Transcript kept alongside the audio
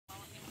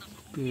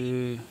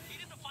Oke,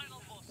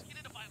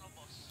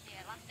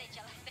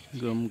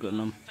 game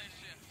ke-6.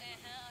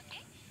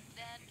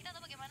 Dan kita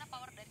tahu bagaimana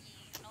power dari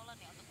Nolan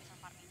ya untuk bisa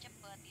farming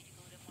cepet. Dia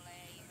juga udah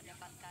mulai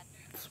mendapatkan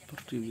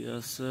Seperti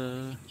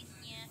biasa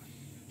kisnya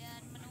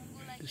dan menunggu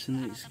lagi di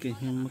sini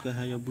skillnya pakai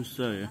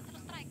Hayabusa ya.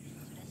 terus strike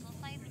sudah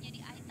selesai menjadi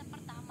item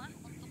pertama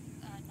untuk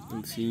Nolan.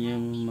 Fungsinya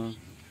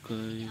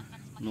memakai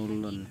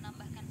Nolan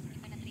Menambahkan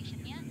skill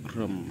penetrationnya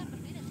Ram. kan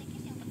berbeda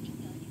sekis yang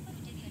tertinggal dia baru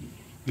jadi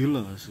aduh.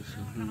 Gila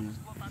susahnya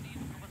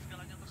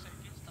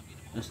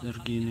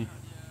SRG ini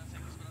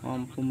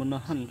mampu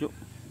menahan cuk.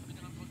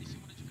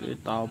 Oke,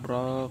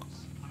 tabrak.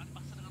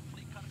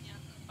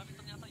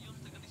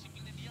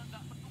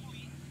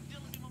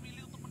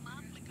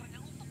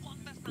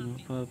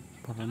 Kenapa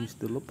Paramis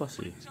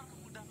dilepas sih?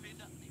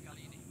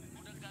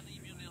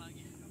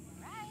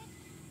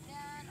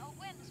 Dan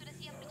Owen sudah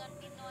siap dengan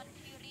Pinoan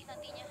Fury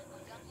nantinya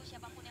mengganggu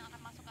siapapun yang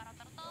akan masuk ke arah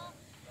turtle.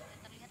 Dan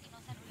terlihat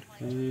Innocent udah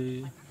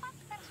mulai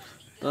 4 versus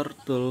 3.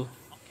 Turtle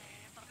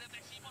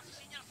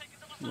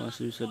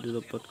masih bisa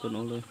didapatkan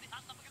oleh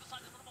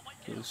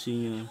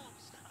Chelsea-nya.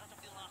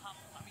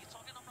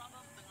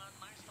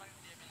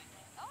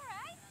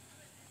 Alright.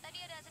 Tadi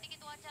ada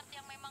sedikit wachart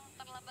yang memang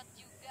terlambat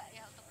juga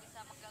ya untuk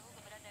bisa mengganggu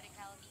keberadaan dari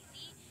KLDC.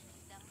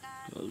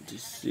 Sedangkan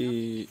LGC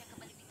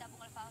kembali ditabung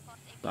oleh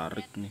Falcons.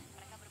 tarik nih.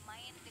 Mereka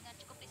bermain dengan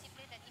cukup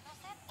disiplin dan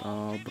Innocent.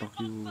 Tabrak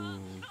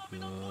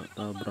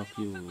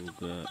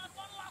juga.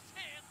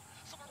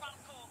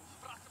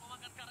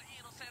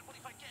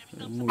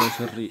 Mulai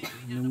seri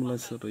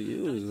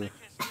ya.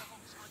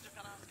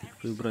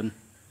 Bren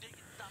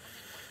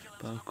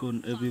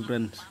Falcon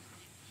Bren.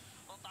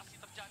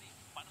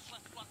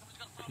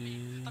 Oke,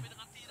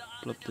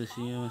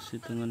 flotasinya masih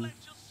dengan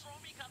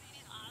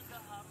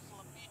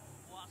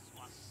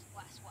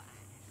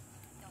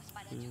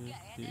juga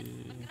ya,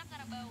 dan bergerak ke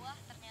arah bawah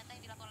ternyata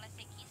yang dilakukan oleh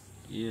Sekis.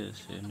 Iya,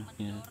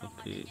 enaknya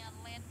pakai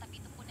tapi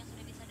itu pun yang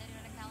sudah disadari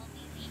oleh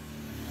KLDC.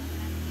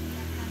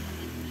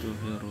 itu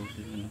hero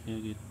sih enaknya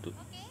gitu.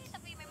 Oke,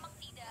 tapi memang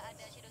tidak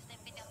ada Shadow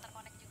Stampede yang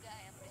terkonek juga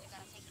ya menuju ke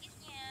arah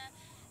Sekisnya.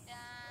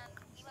 Dan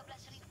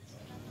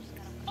 15.900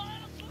 sekarang.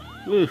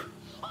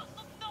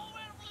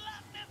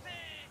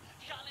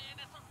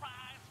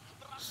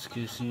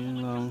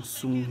 Skillsnya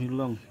langsung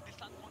hilang.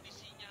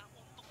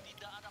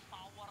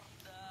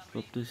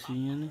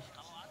 Rotasinya nih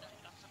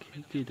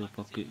kita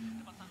pakai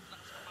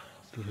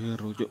tuh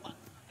hero cok.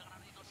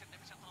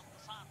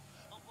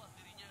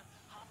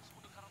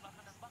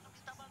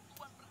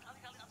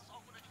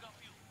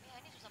 Ya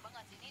ini susah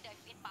banget sih, ini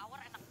dive in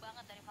power enak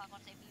banget dari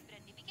Falcons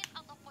Bren, dibikin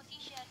out of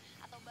position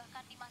atau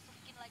bahkan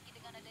dimasukin lagi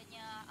dengan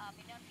adanya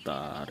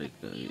Tarik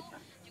kali.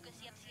 juga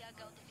siap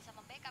siaga untuk bisa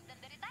membackup. Dan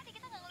dari tadi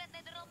kita nggak ngeliat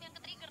nether realm yang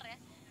ke-trigger ya,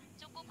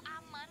 cukup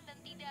aman dan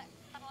tidak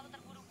terlalu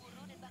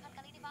terburu-buru. Dan bahkan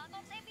kali ini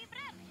Falcons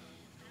Bren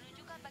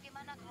menunjukkan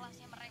bagaimana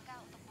kelasnya mereka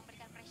untuk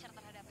memberikan pressure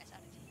terhadap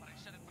SRG.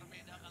 Pressure yang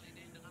berbeda kali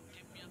ini dengan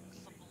game yang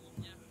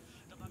sebelumnya.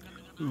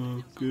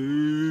 Oke.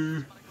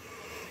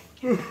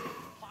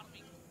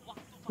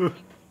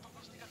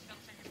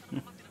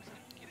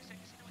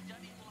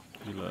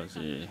 Gila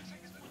sih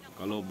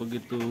kalau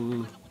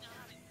begitu.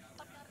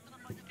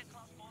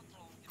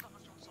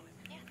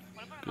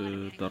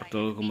 Ke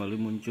turtle kembali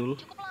muncul.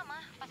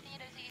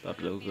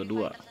 Turtle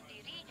kedua.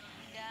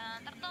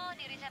 Dan turtle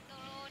di reset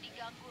dulu,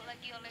 diganggu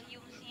lagi oleh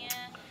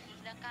Yumsnya.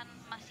 Sedangkan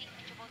masih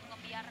mencoba untuk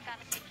membiarkan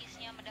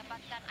Sekisnya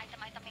mendapatkan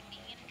item-item yang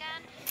diinginkan.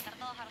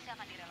 Turtle harusnya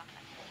akan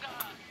direlakan.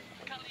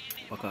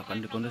 Apakah akan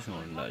dikontes? Oh,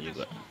 enggak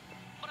juga.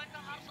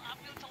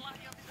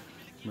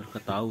 Mereka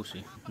tahu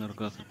sih,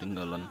 mereka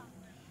ketinggalan.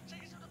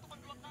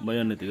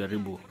 Bayar nih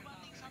 3000.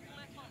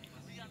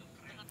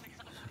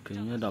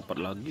 Kayaknya dapat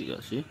lagi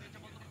gak sih?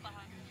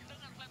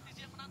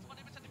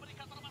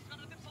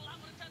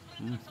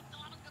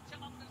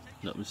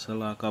 Nggak bisa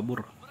lah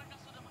kabur.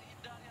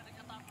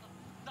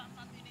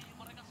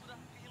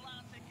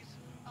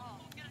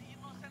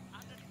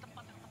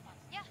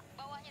 Ya,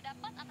 bawahnya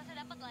dapat, atasnya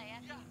dapat lah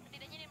ya.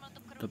 Setidaknya ini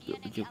menutup Tapi kerugian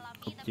yang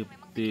dialami, objektif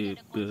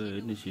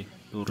ini sih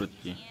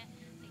turretnya.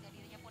 sehingga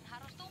dirinya pun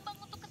harus tumbang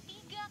untuk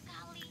ketiga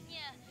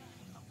kalinya.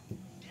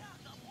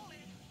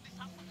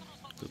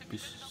 Tapi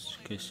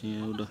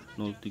case-nya udah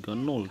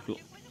 030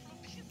 cok.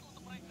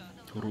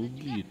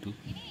 Rugi itu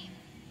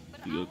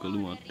 3 kali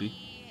mati.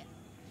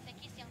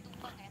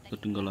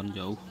 Ketinggalan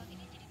jauh.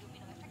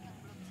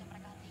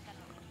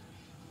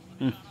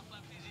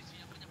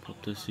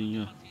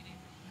 Protesinya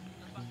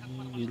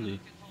gile.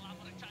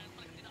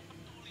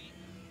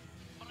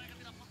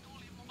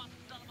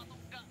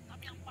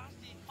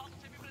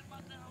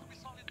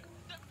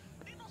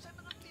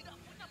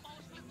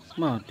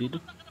 Mati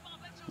tuh.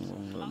 Oh,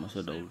 enggak, masa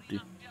ada ulti.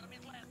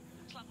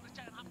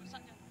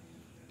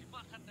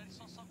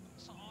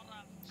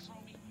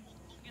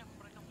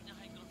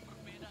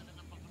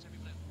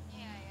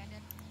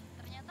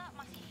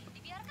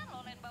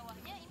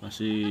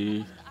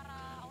 Masih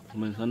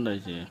main santai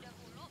sih ya.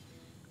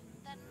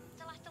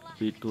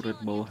 Tapi turret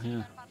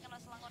bawahnya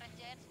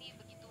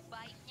begitu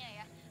baiknya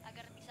ya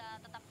agar bisa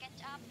tetap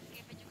catch up.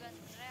 GP juga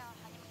sebenarnya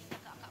hanya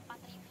menginjak ke angka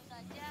 4000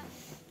 saja.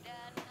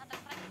 Dan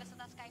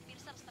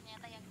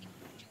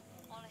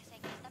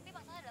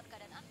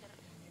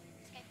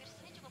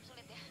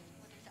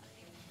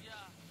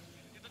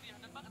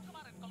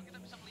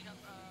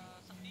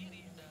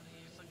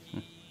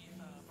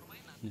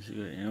sih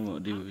kayaknya mau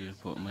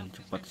dibawa main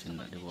cepat sih,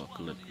 nggak dibawa ke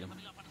late game.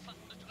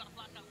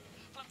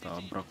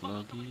 Tabrak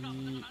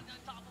lagi.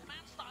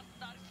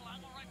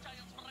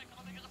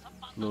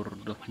 Lord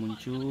udah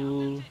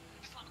muncul.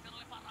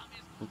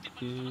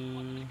 Oke.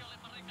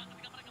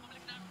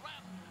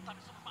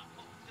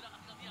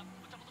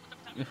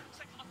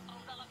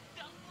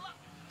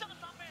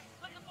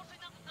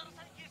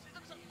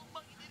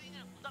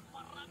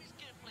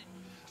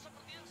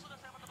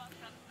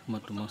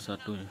 Cuma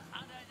satu ya.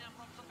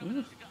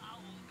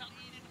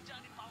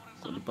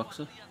 Kok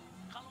dipaksa?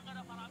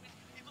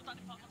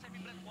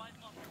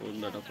 Oh,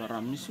 nggak ada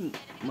Paramis sih,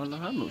 malah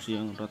Hanu sih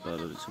yang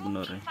rata dari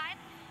sebenarnya.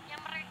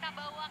 Yang mereka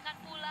bawakan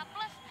pula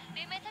plus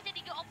damage-nya jadi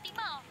gak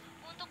optimal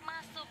untuk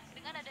masuk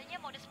dengan adanya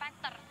mode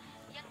Spectre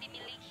yang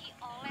dimiliki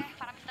oleh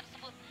Paramis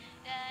tersebut.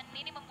 Dan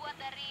ini membuat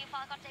dari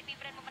Falcons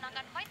Bren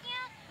memenangkan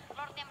fight-nya.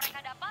 Lord-nya mereka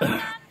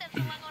dapatkan dan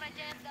Selangor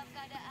Giants dalam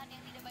keadaan yang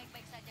tidak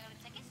baik-baik saja.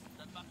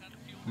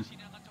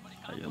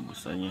 Kayak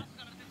busanya.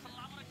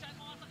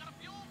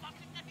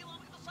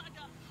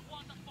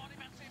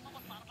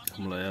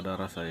 Mulai ada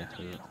rasa ya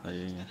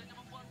kayaknya.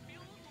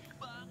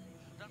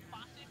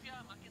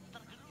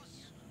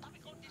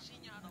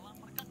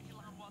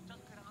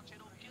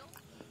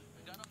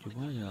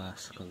 Cuma ya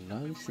sekali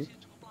lagi sih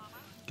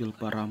kill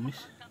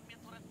Paramis.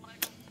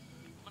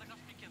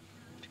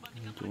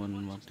 Cuman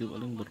mati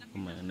paling berapa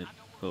menit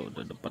kalau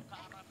udah dapat.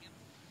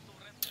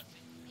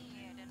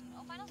 Iya, dan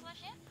final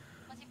slash-nya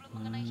masih belum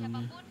mengenai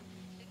siapapun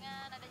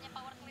dengan adanya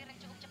power clear yang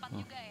cukup cepat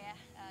juga ya.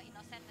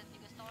 Innocent dan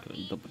juga Story.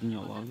 Kayak dapat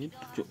nyawa gitu,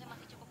 Cuk.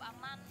 Masih cukup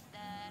aman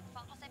dan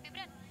Falcons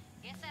Bren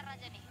geser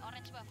aja nih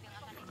orange buff yang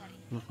akan dicari.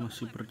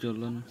 Masih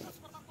berjalan.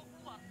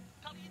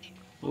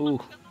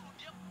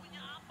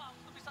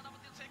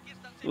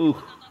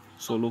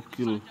 Solo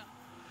kill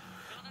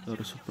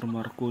dari Super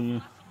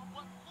Marco-nya.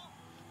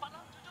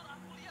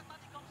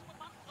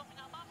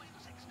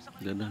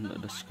 Dia nggak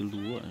ada skill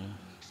 2 ya.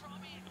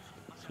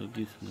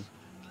 Lagi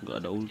nggak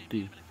ada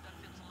ulti.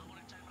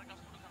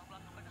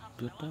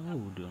 Dia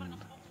tahu dia.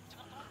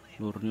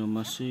 Lurnya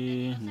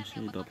masih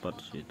dapat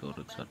sih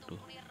turret 1,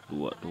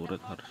 2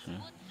 turret harusnya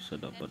bisa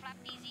dapat.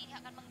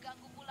 Akan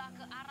mengganggu pula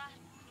ke arah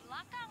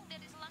belakang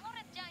dari Selangor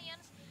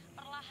Giants.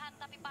 Perlahan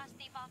tapi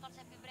pasti Falcons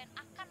Bren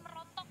akan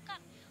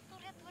merontokkan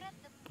turret-turret.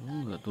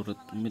 Oh enggak,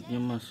 turret midnya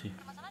masih.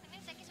 Permasalahan ini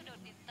Seki sudah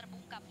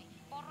terbungkam nih.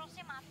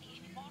 Porosnya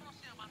mati.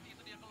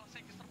 Itu dia kalau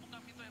Seki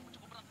terbungkam itu yang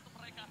cukup berat untuk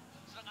mereka.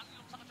 Sedangkan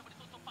Ilum sangat coba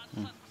ditutup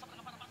pantesan bersama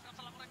dengan para pasukan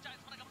Selangor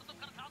Giants. Mereka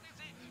menutupkan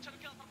kondisi.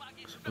 Circle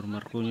terbagi. Super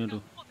Marco-nya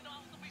tuh.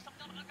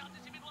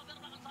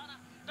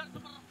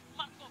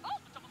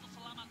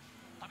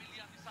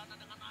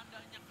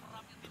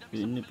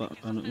 Ini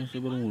Pak anaknya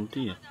sih belum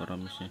ulti ya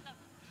Paramisnya.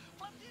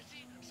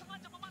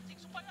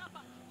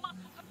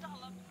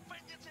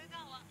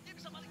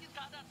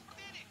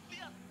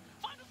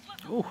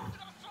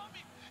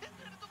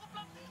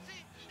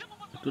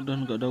 Itu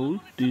dan nggak ada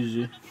ulti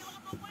sih.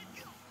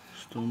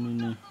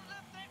 Stamina.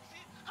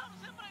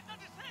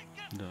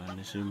 Dan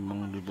ini sih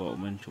memang dibawa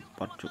main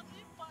cepat, Cuk.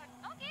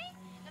 Oke,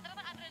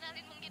 ternyata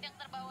adrenalin mungkin yang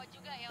terbawa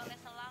juga ya oleh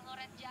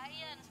Selangor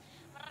Giants.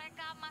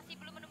 Mereka masih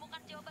belum menemukan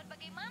jawaban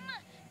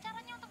bagaimana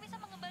caranya untuk bisa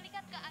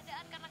mengembalikan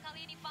keadaan karena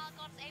kali ini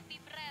Falcons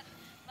Bren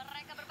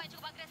mereka bermain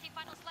cukup agresif.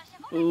 Final slash-nya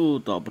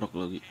tabrak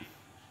lagi.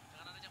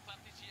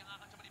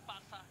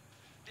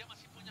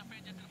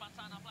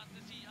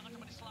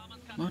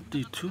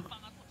 Mati tuh.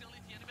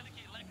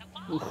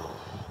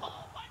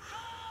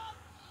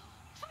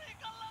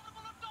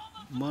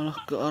 Malah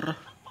ke arah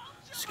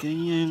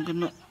skinya yang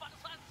kena.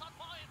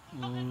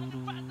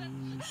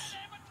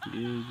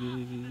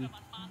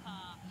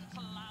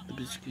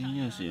 Tapi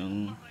skinya sih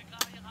yang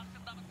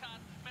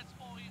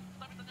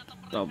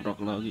tabrak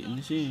lagi.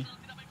 Ini sih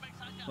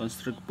one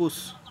streak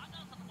push.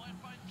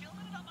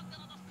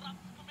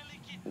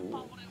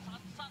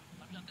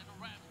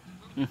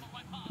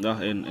 Dah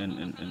N.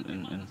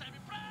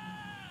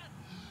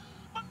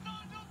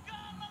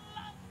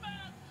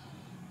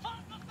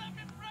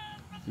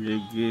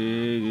 GG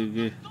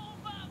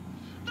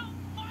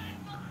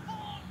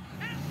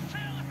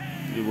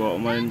dibawa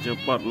main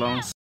cepat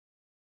langsung.